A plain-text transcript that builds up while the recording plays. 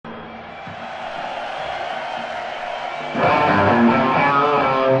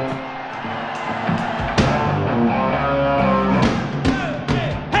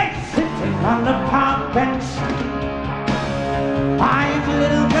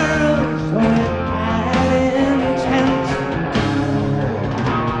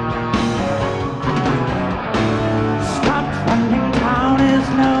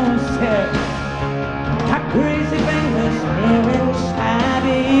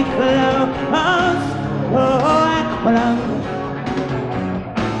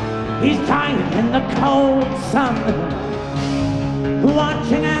cold sun,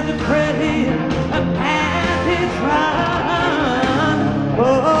 watching as the pretty passes run.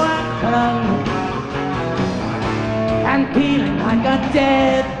 Oh, I clung and feeling like a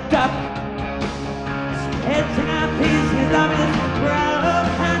dead duck, stretching out pieces of his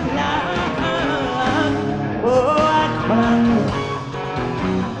broken love. Oh, I clung.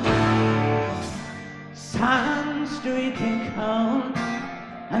 Sun streaking cold,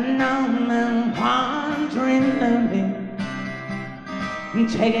 a numb and wandering lonely,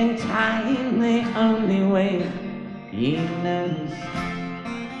 taking time the only way he knows.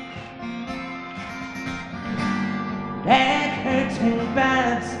 Like hurting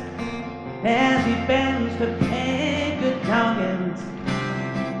bats as he bends to pay good doggins,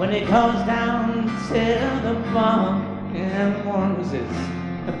 when he goes down to the bar and warms his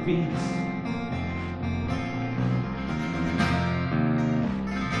feet.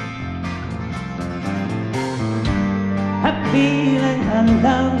 Feeling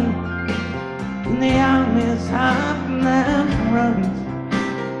alone in the armies of the front,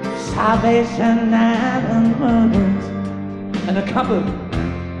 salvation and a moment, and a cup of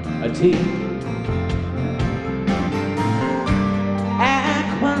tea.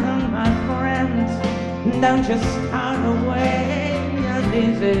 Aqualung, my friends, don't you start away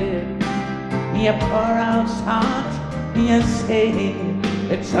uneasy. You pour out salt, you say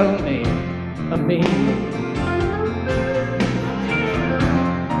it's only a me.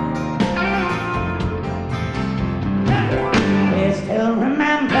 Still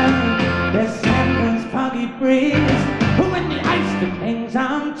remember December's foggy breeze, when the ice that clings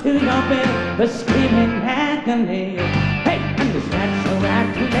onto your bed, the screaming agony. Hey, and the natural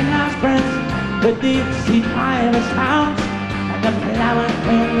acting in our breaths, the deep sea pilot's house, and the flower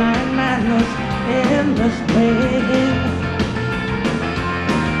green line madness in the spring.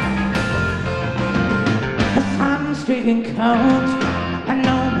 The sun streaking cold, and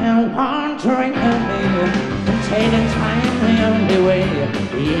no man wandering early, taking time the only way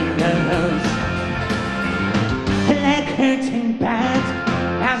he knows. Like hurting bad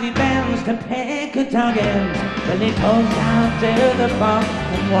as he bends to pick a doggins, till he goes down to the bar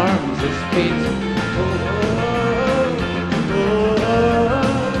and warms his feet.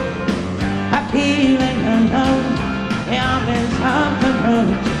 A feeling alone, the armies of the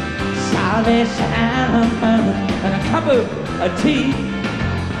road, salvation and a cup of tea.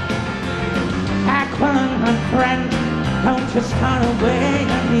 Aqualung, my friend, don't you start away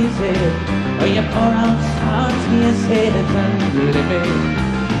uneasy, or you pour out salt to your head and leave me.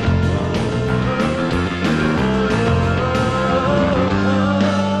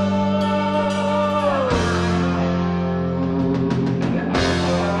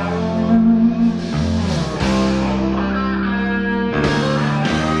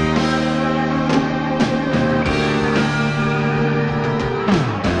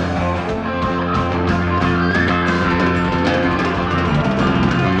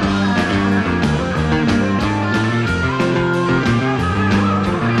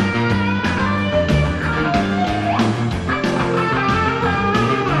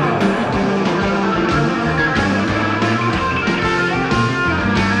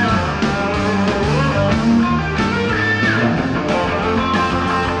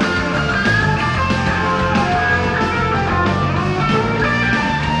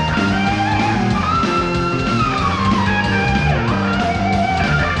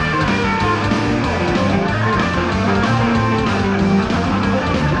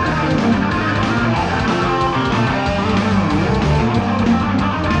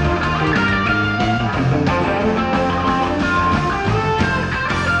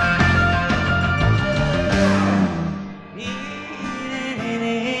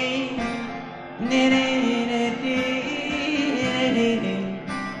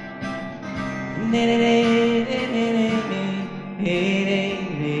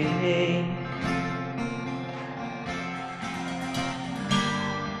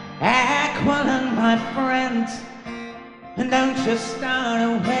 Aqualung, my friend, don't you start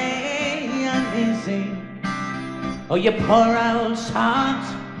away uneasy, or you pour out salt.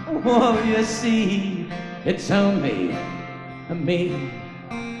 Oh, you see, it's only me.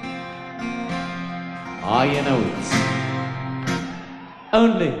 Oh, you know it's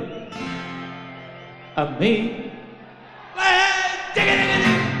only me.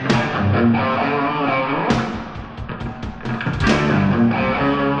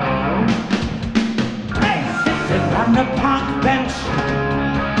 On the park bench,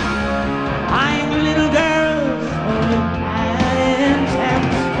 eyeing little girls with bad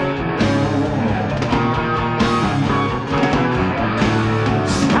intent.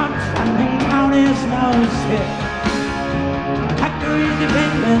 Stopped running down his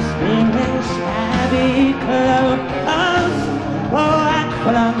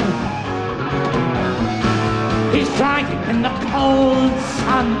Aqualung. He's drying in the cold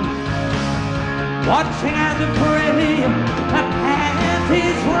sun, watching as the pretty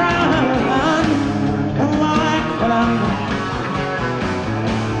panties run. Oh, Aqualung.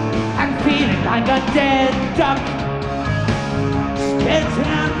 I'm feeling like a dead duck,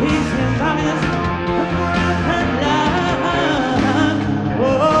 sketching out pieces of his broken love.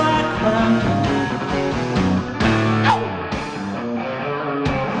 Oh, Aqualung.